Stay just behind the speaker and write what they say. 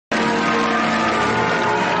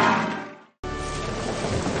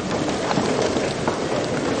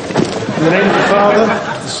Father,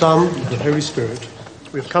 the Son, and the Holy Spirit.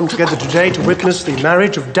 We have come together today to witness the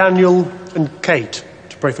marriage of Daniel and Kate,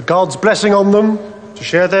 to pray for God's blessing on them, to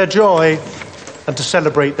share their joy, and to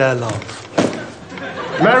celebrate their love.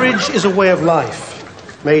 Marriage is a way of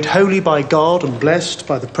life, made holy by God and blessed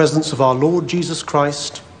by the presence of our Lord Jesus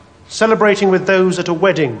Christ, celebrating with those at a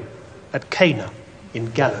wedding at Cana in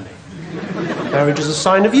Galilee. Marriage is a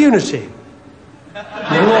sign of unity, loyalty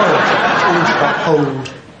which all should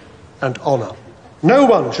uphold and honour. No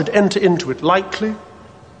one should enter into it lightly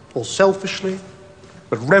or selfishly,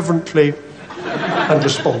 but reverently and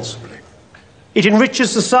responsibly. It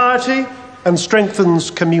enriches society and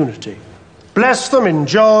strengthens community. Bless them in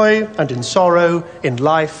joy and in sorrow, in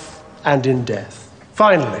life and in death.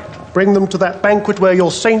 Finally, bring them to that banquet where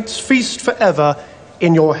your saints feast forever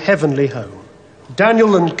in your heavenly home.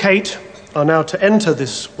 Daniel and Kate are now to enter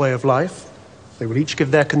this way of life. They will each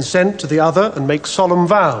give their consent to the other and make solemn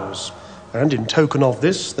vows. And in token of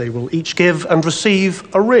this, they will each give and receive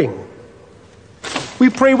a ring. We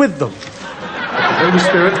pray with them that the Holy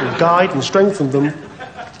Spirit will guide and strengthen them,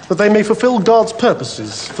 that they may fulfill God's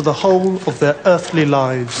purposes for the whole of their earthly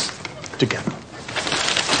lives together.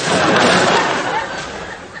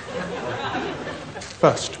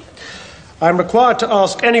 First, I am required to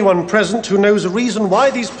ask anyone present who knows a reason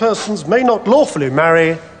why these persons may not lawfully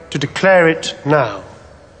marry to declare it now.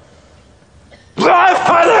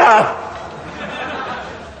 Blackadder!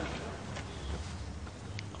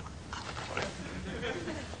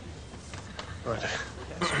 Right,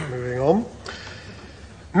 moving on.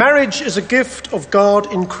 Marriage is a gift of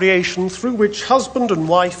God in creation through which husband and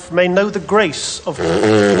wife may know the grace of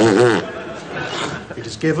It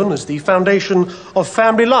is given as the foundation of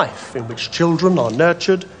family life in which children are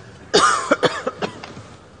nurtured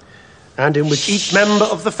and in which each member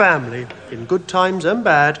of the family, in good times and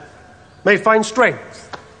bad, may find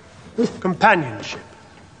strength, companionship,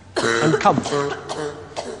 and comfort,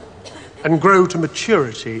 and grow to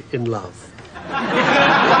maturity in love.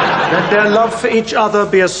 Let their love for each other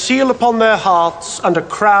be a seal upon their hearts and a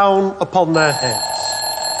crown upon their heads.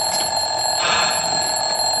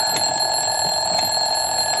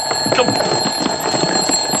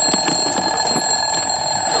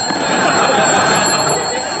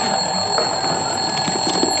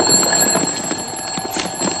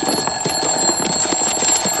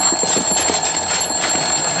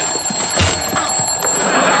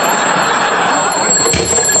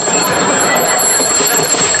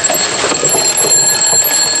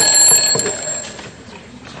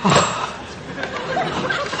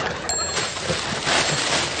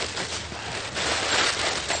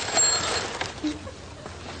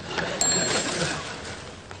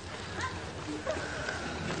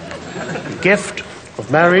 The gift of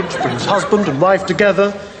marriage brings husband and wife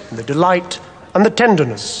together in the delight and the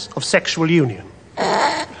tenderness of sexual union.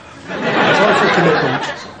 A joyful commitment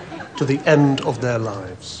to the end of their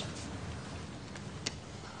lives.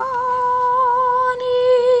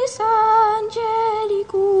 Panis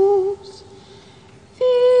angelicus,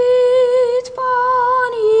 fit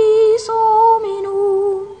panis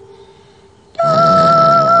hominum,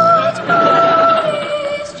 dat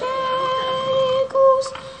panis celicus,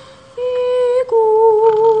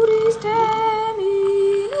 figuris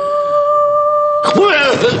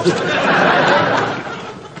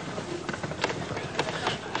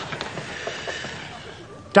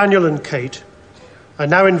Daniel and Kate, I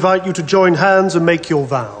now invite you to join hands and make your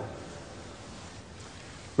vow.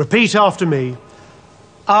 Repeat after me.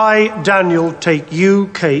 I, Daniel, take you,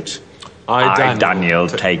 Kate. I, Daniel,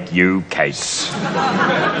 take you, Kate.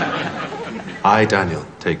 I, Daniel,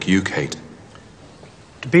 take you, Kate.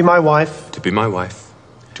 To be my wife. To be my wife.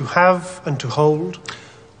 To have and to hold.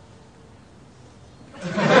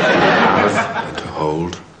 Have and to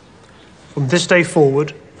hold. From this day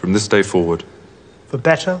forward. From this day forward. For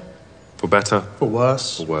better. For better. For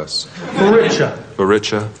worse. For worse. For richer. For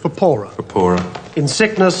richer. For poorer. For poorer. In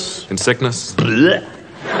sickness. In sickness. And in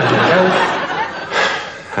health.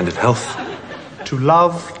 And in health. To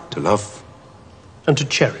love. To love. And to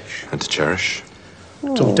cherish. And to cherish.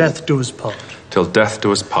 Till death do us part. Till death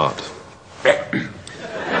do us part.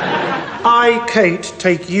 I, Kate,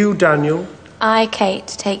 take you, Daniel. I, Kate,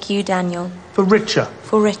 take you, Daniel. For richer.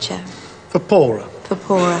 For richer. For poorer. For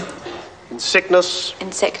poorer. In sickness.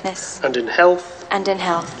 In sickness. And in health. And in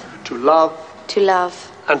health. To love. To love.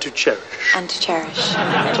 And to cherish. And to cherish.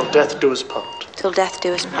 Till death do us part. Till death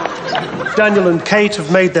do us part. Daniel and Kate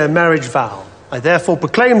have made their marriage vow. I therefore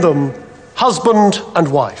proclaim them husband and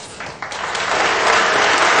wife.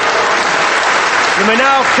 You may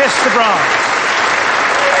now kiss the bride.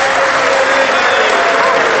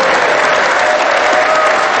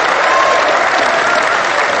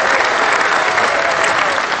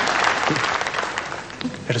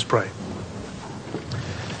 Let us pray.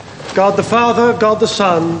 God the Father, God the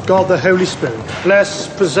Son, God the Holy Spirit, bless,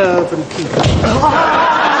 preserve, and keep us.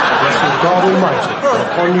 Blessing of God Almighty,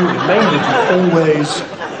 upon you, remain with you always.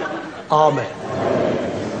 Amen.